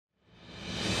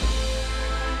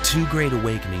Two great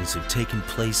awakenings have taken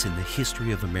place in the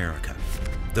history of America.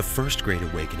 The first Great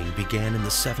Awakening began in the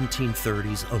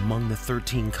 1730s among the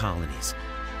 13 colonies.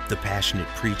 The passionate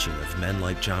preaching of men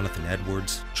like Jonathan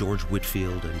Edwards, George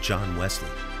Whitefield, and John Wesley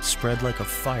spread like a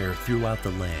fire throughout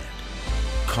the land,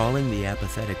 calling the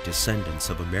apathetic descendants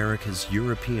of America's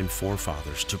European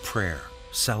forefathers to prayer,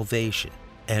 salvation,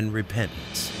 and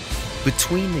repentance.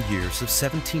 Between the years of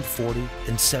 1740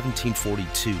 and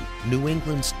 1742, New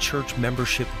England's church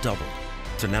membership doubled.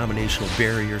 Denominational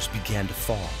barriers began to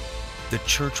fall. The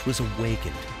church was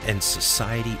awakened, and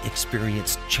society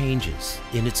experienced changes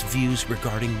in its views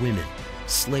regarding women,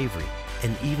 slavery,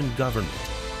 and even government.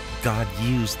 God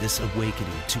used this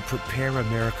awakening to prepare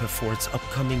America for its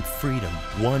upcoming freedom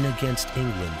won against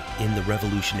England in the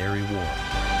Revolutionary War.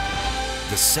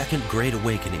 The Second Great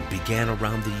Awakening began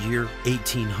around the year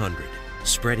 1800,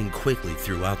 spreading quickly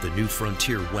throughout the new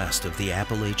frontier west of the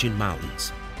Appalachian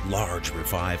Mountains. Large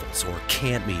revivals or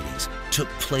camp meetings took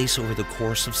place over the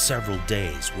course of several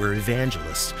days, where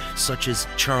evangelists such as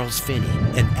Charles Finney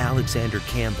and Alexander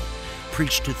Campbell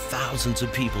preached to thousands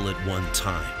of people at one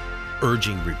time,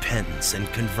 urging repentance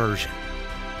and conversion.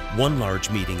 One large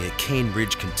meeting at Cane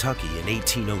Ridge, Kentucky in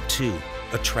 1802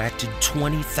 attracted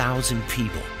 20,000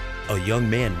 people. A young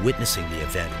man witnessing the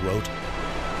event wrote,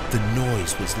 "The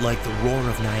noise was like the roar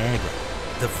of Niagara.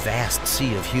 The vast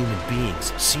sea of human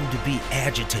beings seemed to be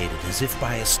agitated as if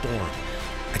by a storm.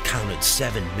 I counted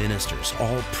 7 ministers,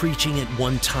 all preaching at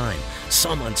one time,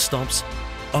 some on stumps,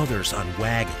 others on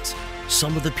wagons.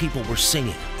 Some of the people were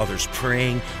singing, others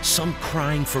praying, some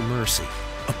crying for mercy.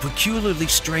 A peculiarly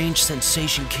strange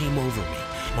sensation came over me.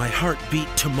 My heart beat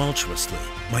tumultuously,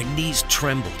 my knees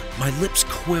trembled, my lips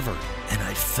quivered, and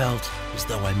I felt as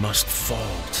though I must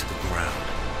fall to the ground."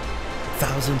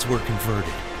 Thousands were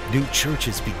converted, new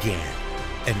churches began,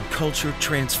 and culture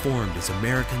transformed as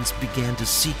Americans began to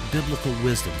seek biblical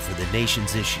wisdom for the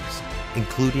nation's issues,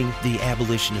 including the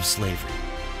abolition of slavery.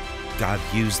 God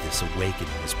used this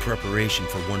awakening as preparation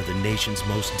for one of the nation's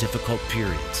most difficult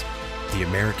periods, the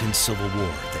American Civil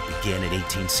War that began in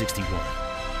 1861.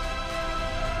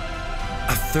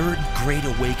 A third Great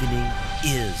Awakening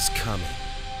is coming.